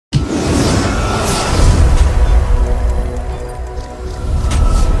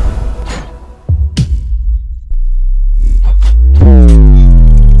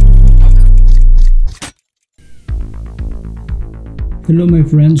Hello my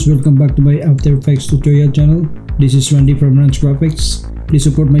friends, welcome back to my After Effects tutorial channel. This is Rhandz from Rhandz Graphix. Please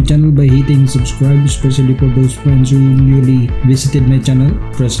support my channel by hitting subscribe, especially for those friends who newly visited my channel.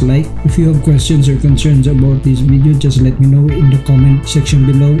 Press like. If you have questions or concerns about this video, just let me know in the comment section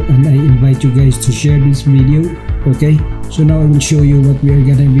below and I invite you guys to share this video. Okay, so now I will show you what we are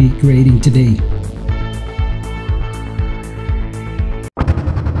gonna be creating today.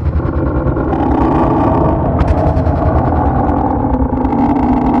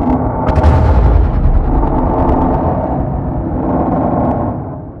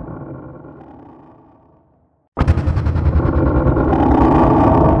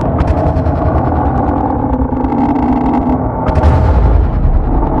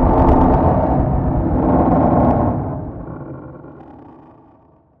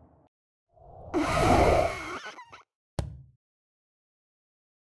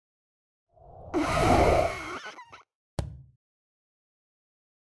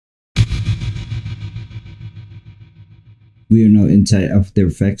 We are now inside After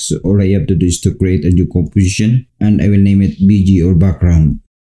Effects, so all I have to do is to create a new composition and I will name it BG or background.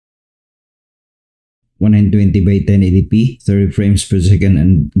 120 by 1080p, 30 frames per second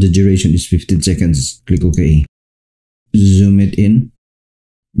and the duration is 15 seconds. Click OK. Zoom it in.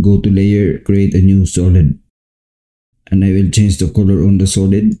 Go to layer, create a new solid. And I will change the color on the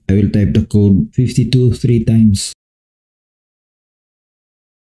solid. I will type the code 52 3 times.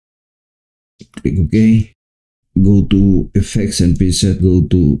 Click OK. Go to Effects and Preset, go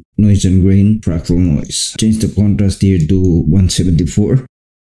to Noise and Grain, Fractal Noise. Change the contrast here to 174.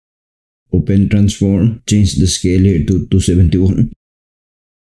 Open Transform, change the scale here to 271.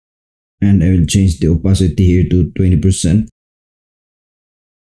 And I will change the opacity here to 20%.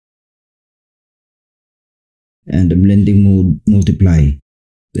 And the blending mode, multiply.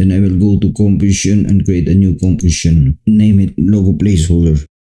 Then I will go to Composition and create a new composition. Name it Logo Placeholder.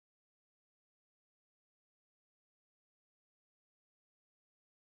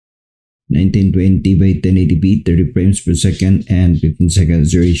 1920 by 1080p, 30 frames per second and 15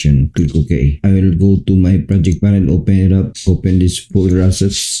 seconds duration. Click OK. I will go to my project panel, open it up, open this folder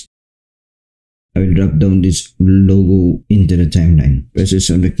assets. I will drop down this logo into the timeline. Press this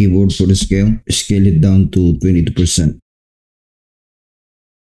on the keyboard for the scale. Scale it down to 22%.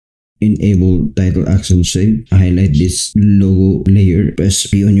 Enable title action save. Highlight this logo layer. Press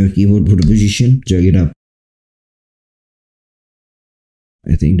P on your keyboard for the position. Drag it up.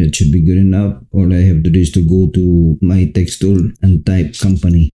 I think that should be good enough. All I have to do is to go to my text tool and type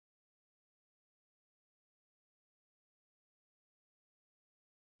company.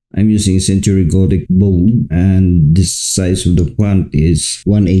 I'm using Century Gothic bold and this size of the font is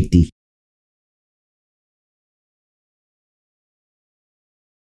 180.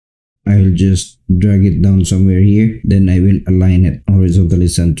 I'll just drag it down somewhere here. Then I will align it horizontally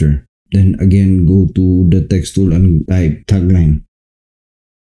center. Then again go to the text tool and type tagline.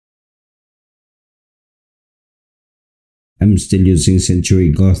 I'm still using Century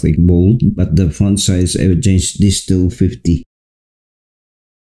Gothic bold, but the font size I will change this to 50.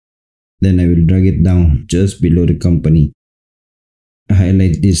 Then I will drag it down just below the company.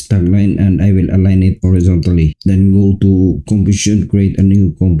 Highlight this tagline and I will align it horizontally. Then go to Composition, create a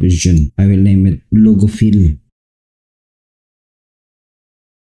new composition. I will name it Logo Fill.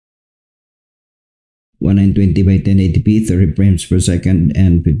 1920 by 1080p, 30 frames per second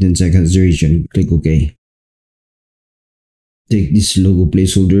and 15 seconds duration. Click OK. Take this logo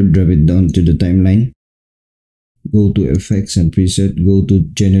placeholder, drop it down to the timeline. Go to Effects and Preset, go to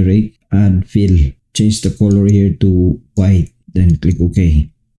Generate, add Fill. Change the color here to white, then click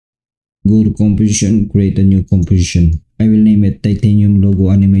OK. Go to Composition, create a new composition. I will name it Titanium Logo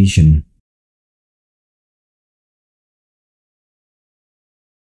Animation.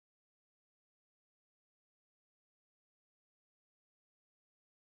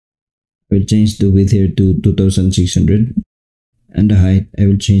 I will change the width here to 2600. And the height, I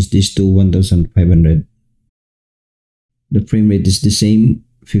will change this to 1500. The frame rate is the same,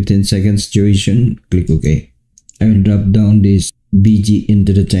 15 seconds duration. Click OK. I will drop down this BG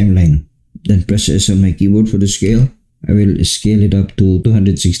into the timeline. Then press S on my keyboard for the scale. I will scale it up to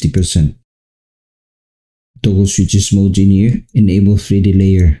 260%. Toggle switches mode in here. Enable 3D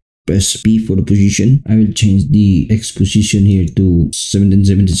layer. Press P for the position. I will change the X position here to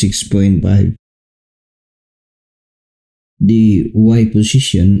 1776.5. The Y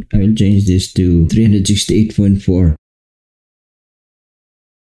position, I will change this to 368.4.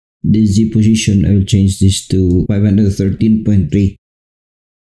 The Z position, I will change this to 513.3.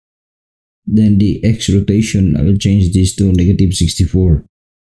 Then the X rotation, I will change this to -64.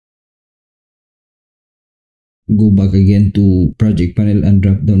 Go back again to project panel and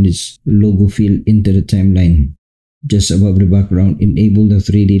drop down this logo fill into the timeline. Just above the background, enable the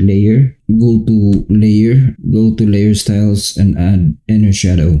 3D layer. Go to layer styles and add inner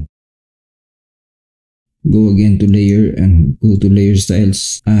shadow. Go again to layer and go to layer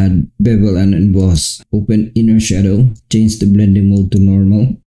styles, add bevel and emboss. Open inner shadow, change the blending mode to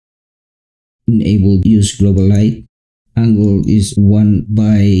normal. Enable use global light. Angle is 1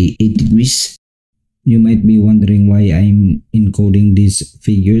 by 8 degrees. You might be wondering why I'm encoding these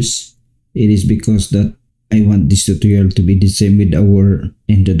figures. It is because that I want this tutorial to be the same with our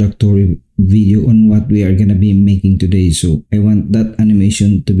introductory video on what we are gonna be making today. So I want that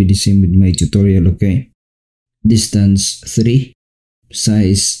animation to be the same with my tutorial, okay? Distance 3,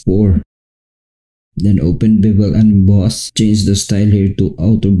 size 4. Then open bevel and emboss. Change the style here to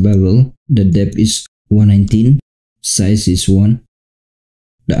outer bevel. The depth is 119. Size is 1.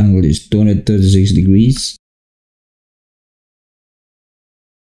 The angle is 236 degrees.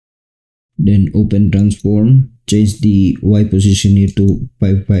 Then open transform. Change the Y position here to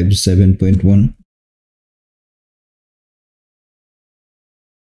 557.1.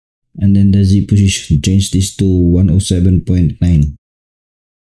 And then the Z position, change this to 107.9.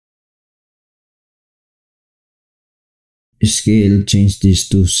 Scale, change this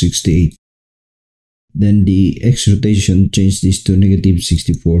to 68. Then the X rotation, change this to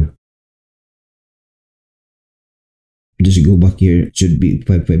 -64. Just go back here, it should be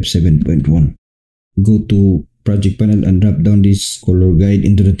 557.1. Go to project panel and drop down this color guide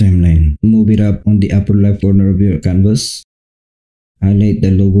into the timeline. Move it up on the upper left corner of your canvas. Highlight the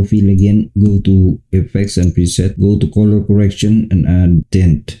logo fill again, go to effects and preset, go to color correction and add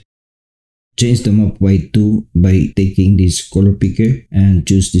tint. Change the map white to by taking this color picker and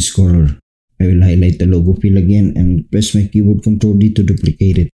choose this color. I will highlight the logo fill again and press my keyboard Ctrl D to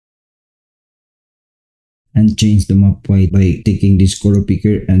duplicate it. And change the map white by taking this color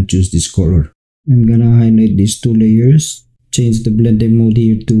picker and choose this color. I'm gonna highlight these two layers, change the blending mode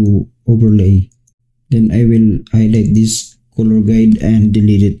here to overlay. Then I will highlight this color guide and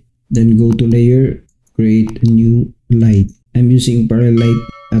delete it. Then go to layer, create a new light. I'm using parallel light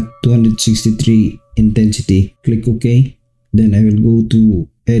at 263 intensity. Click OK. Then I will go to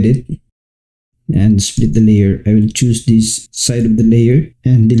edit and split the layer. I will choose this side of the layer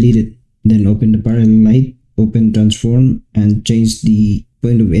and delete it. Then open the parallel light, open transform and change the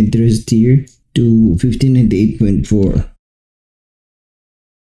point of interest here to 1598.4.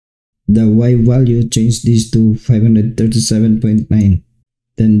 The Y value, change this to 537.9.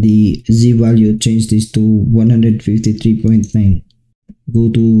 Then the Z value, change this to 153.9. Go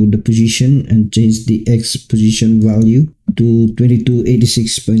to the position and change the X position value to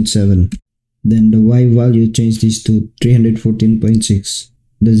 2286.7. Then the Y value, change this to 314.6.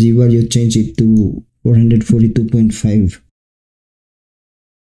 The Z value, change it to 442.5.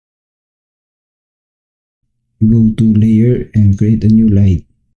 Go to layer and create a new light.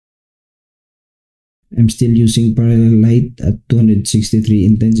 I'm still using parallel light at 263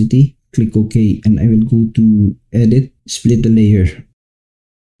 intensity. Click OK and I will go to edit, split the layer.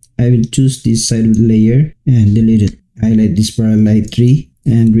 I will choose this side of the layer and delete it. Highlight this parallel light 3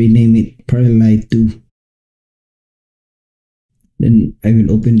 and rename it parallel light 2. Then I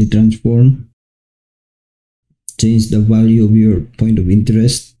will open the transform. Change the value of your point of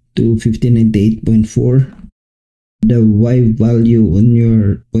interest to 1598.4. The Y value on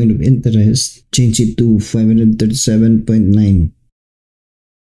your point of interest, change it to 537.9.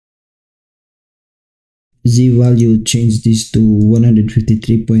 Z value, change this to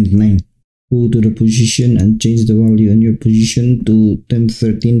 153.9. Go to the position and change the value on your position to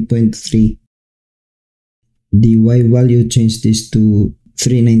 1013.3. The Y value, change this to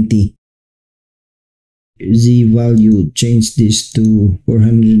 390. Z value, change this to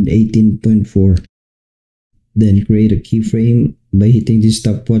 418.4. Then create a keyframe by hitting the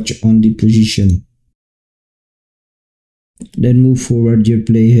stopwatch on the position. Then move forward your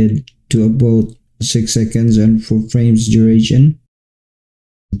playhead to about 6 seconds and 4 frames duration.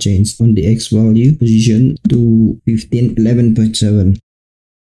 Change on the X value position to 1511.7.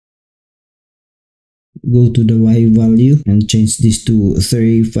 Go to the Y value and change this to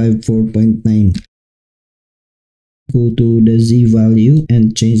 354.9. Go to the Z value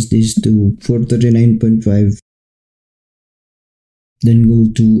and change this to 439.5. Then go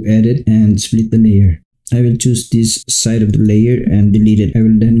to edit and split the layer. I will choose this side of the layer and delete it. I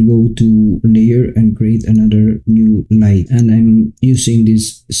will then go to layer and create another new light. And I'm using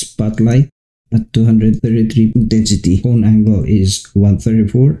this spotlight at 233 intensity. Cone angle is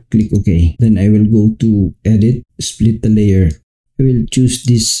 134. Click OK. Then I will go to edit, split the layer. I will choose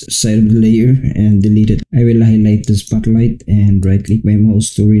this side of the layer and delete it. I will highlight the spotlight and right click my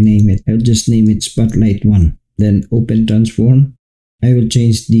mouse to rename it. I'll just name it Spotlight 1. Then open transform. I will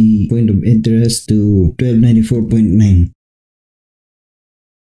change the point of interest to 1294.9.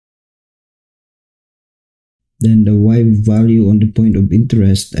 Then the Y value on the point of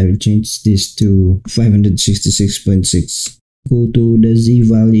interest, I will change this to 566.6. Go to the Z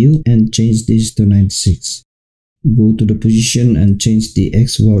value and change this to 96. Go to the position and change the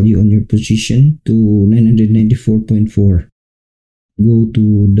X value on your position to 994.4. Go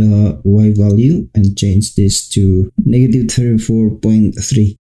to the Y value and change this to negative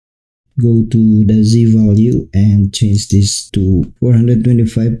 34.3. Go to the Z value and change this to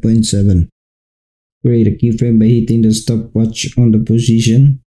 425.7. Create a keyframe by hitting the stopwatch on the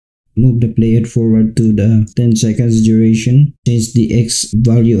position. Move the playhead forward to the 10 seconds duration. Change the X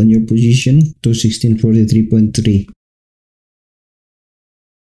value on your position to 1643.3.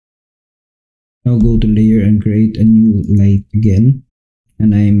 Now go to layer and create a new light again.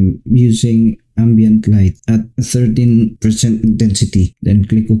 And I'm using ambient light at 13% intensity. Then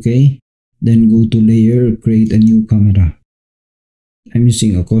click OK. Then go to layer, create a new camera. I'm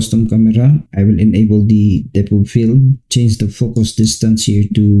using a custom camera. I will enable the depth of field. Change the focus distance here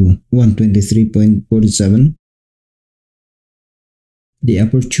to 123.47. The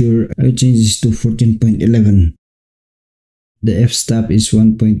aperture, I will change this to 14.11. The f-stop is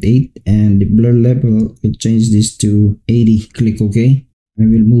 1.8 and the blur level, I'll change this to 80. Click OK. I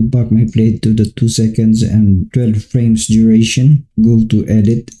will move back my plate to the 2 seconds and 12 frames duration. Go to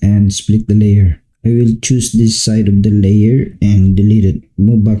edit and split the layer. I will choose this side of the layer and delete it.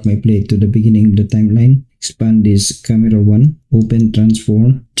 Move back my plate to the beginning of the timeline. Expand this camera 1. Open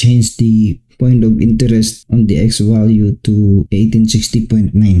transform. Change the point of interest on the X value to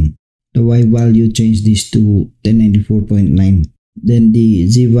 1860.9. The Y value, change this to 1094.9. Then the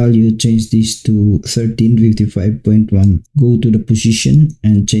Z value, change this to 1355.1. Go to the position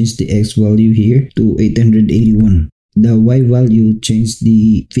and change the X value here to 881. The Y value, change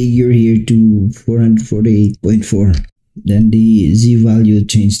the figure here to 448.4. Then the Z value,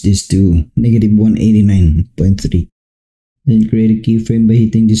 change this to negative 189.3. Then create a keyframe by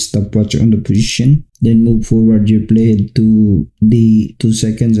hitting the stopwatch on the position. Then move forward your playhead to the 2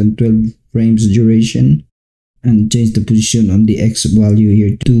 seconds and 12 frames duration. And change the position on the X value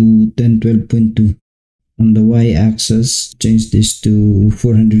here to 1012.2. On the Y axis, change this to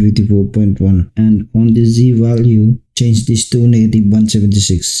 454.1. And on the Z value, change this to negative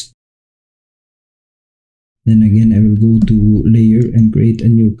 176. Then again, I will go to layer and create a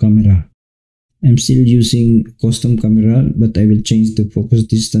new camera. I'm still using custom camera, but I will change the focus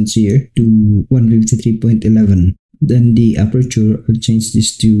distance here to 153.11. Then the aperture, I'll change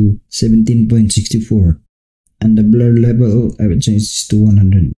this to 17.64. And the blur level, I will change this to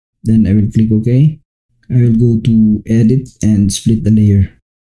 100. Then I will click OK. I will go to edit and split the layer.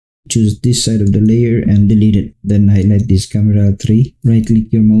 Choose this side of the layer and delete it. Then highlight this camera 3. Right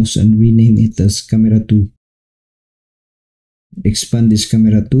click your mouse and rename it as camera 2. Expand this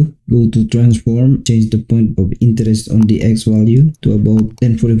camera 2. Go to transform. Change the point of interest on the X value to about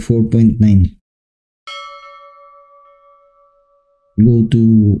 1044.9. Go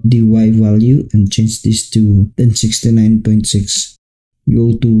to the Y value and change this to 1069.6.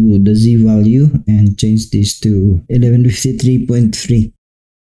 Go to the Z value and change this to 1153.3.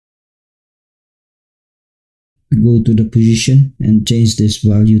 Go to the position and change this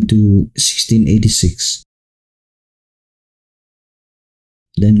value to 1686.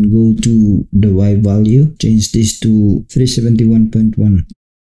 Then go to the Y value, change this to 371.1.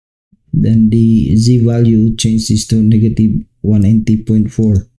 Then the Z value, change this to negative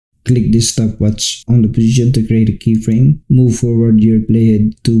 190.4. Click the stopwatch on the position to create a keyframe. Move forward your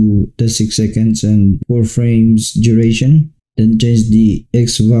playhead to the 6 seconds and 4 frames duration. Then change the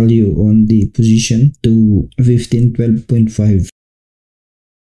X value on the position to 1512.5.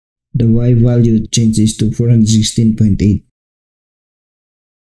 The Y value, change this to 416.8.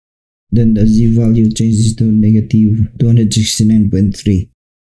 Then the Z value, change this to negative 269.3.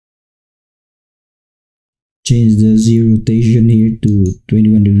 Change the Z rotation here to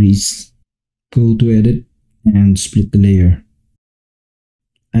 21 degrees. Go to edit and split the layer.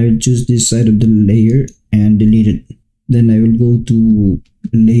 I will choose this side of the layer and delete it. Then I will go to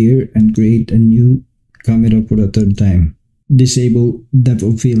layer and create a new camera for the 3rd time. Disable depth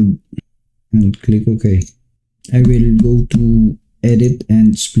of field and click OK. I will go to edit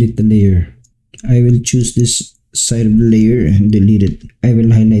and split the layer. I will choose this side of the layer and delete it. I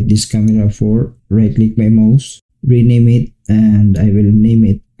will highlight this camera 4, right click my mouse, rename it, and I will name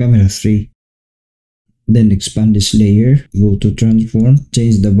it camera 3. Then expand this layer, go to transform,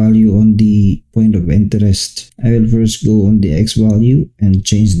 change the value on the point of interest. I will first go on the X value and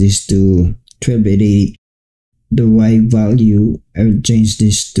change this to 1288. The Y value, I will change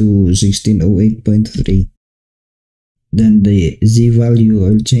this to 1608.3. Then the Z value,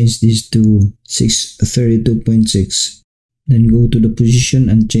 I will change this to 632.6. Then go to the position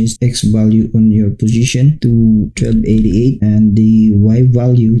and change X value on your position to 1288, and the Y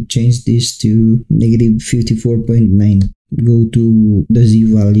value, change this to negative 54.9. Go to the Z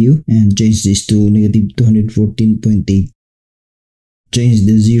value and change this to negative 214.8. Change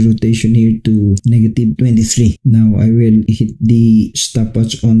the Z rotation here to negative 23. Now I will hit the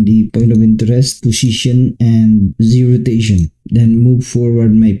stopwatch on the point of interest, position, and Z rotation. Then move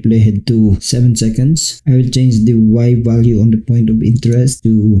forward my playhead to 7 seconds. I will change the Y value on the point of interest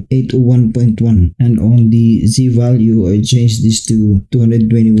to 801.1, and on the Z value I will change this to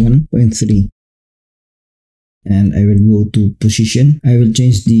 221.3. And I will go to position. I will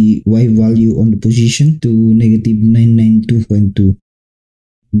change the Y value on the position to negative 992.2.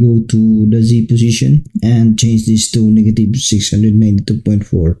 Go to the Z position and change this to negative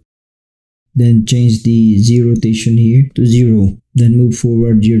 692.4. Then change the Z rotation here to 0. Then move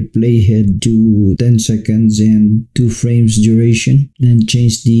forward your playhead to 10 seconds and 2 frames duration. Then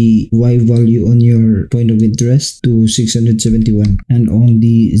change the Y value on your point of interest to 671. And on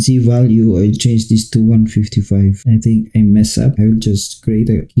the Z value, I'll change this to 155. I think I mess up. I will just create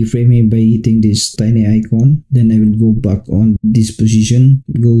a keyframe here by hitting this tiny icon. Then I will go back on this position,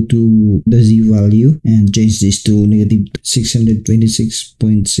 go to the Z value and change this to negative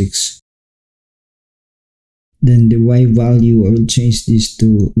 626.6. Then the Y value, I will change this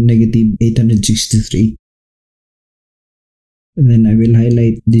to negative 863. Then I will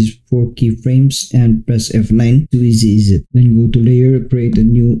highlight these 4 keyframes and press F9 to easy it. Then go to layer, create a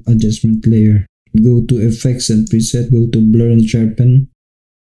new adjustment layer. Go to effects and preset, go to blur and sharpen.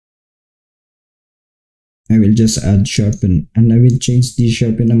 I will just add sharpen and I will change the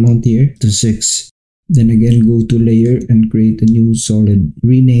sharpen amount here to 6. Then again go to layer and create a new solid.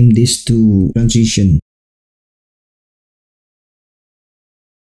 Rename this to transition.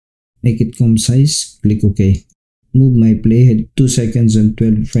 Make it comp size, click OK. Move my playhead 2 seconds and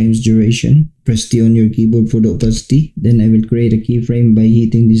 12 frames duration. Press T on your keyboard for the opacity. Then I will create a keyframe by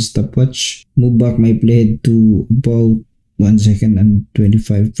hitting this stopwatch. Move back my playhead to about 1 second and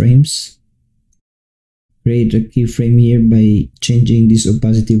 25 frames. Create a keyframe here by changing this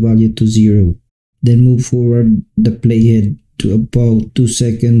opacity value to 0. Then move forward the playhead to about 2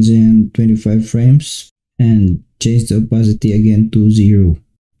 seconds and 25 frames. And change the opacity again to 0.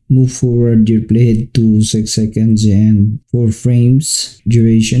 Move forward your playhead to 6 seconds and 4 frames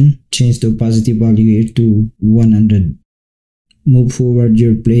duration. Change the opacity value here to 100. Move forward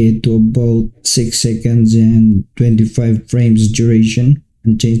your playhead to about 6 seconds and 25 frames duration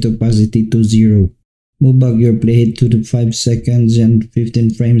and change the opacity to 0. Move back your playhead to the 5 seconds and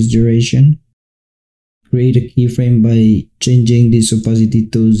 15 frames duration. Create a keyframe by changing this opacity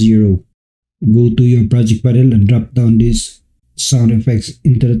to 0. Go to your project panel and drop down this sound effects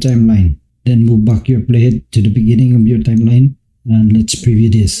into the timeline. Then move back your playhead to the beginning of your timeline and let's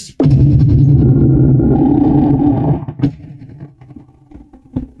preview this.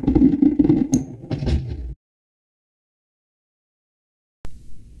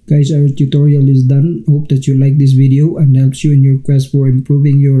 Guys, our tutorial is done. Hope that you like this video and helps you in your quest for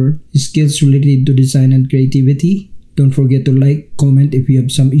improving your skills related to design and creativity. Don't forget to like, comment if you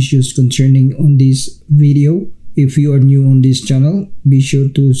have some issues concerning on this video. If you are new on this channel, be sure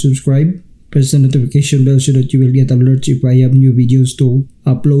to subscribe, press the notification bell so that you will get alerts if I have new videos to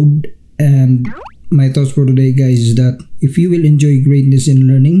upload. And my thoughts for today, guys, is that if you will enjoy greatness in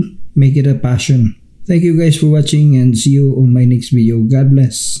learning, make it a passion. Thank you guys for watching and see you on my next video. God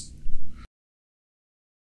bless.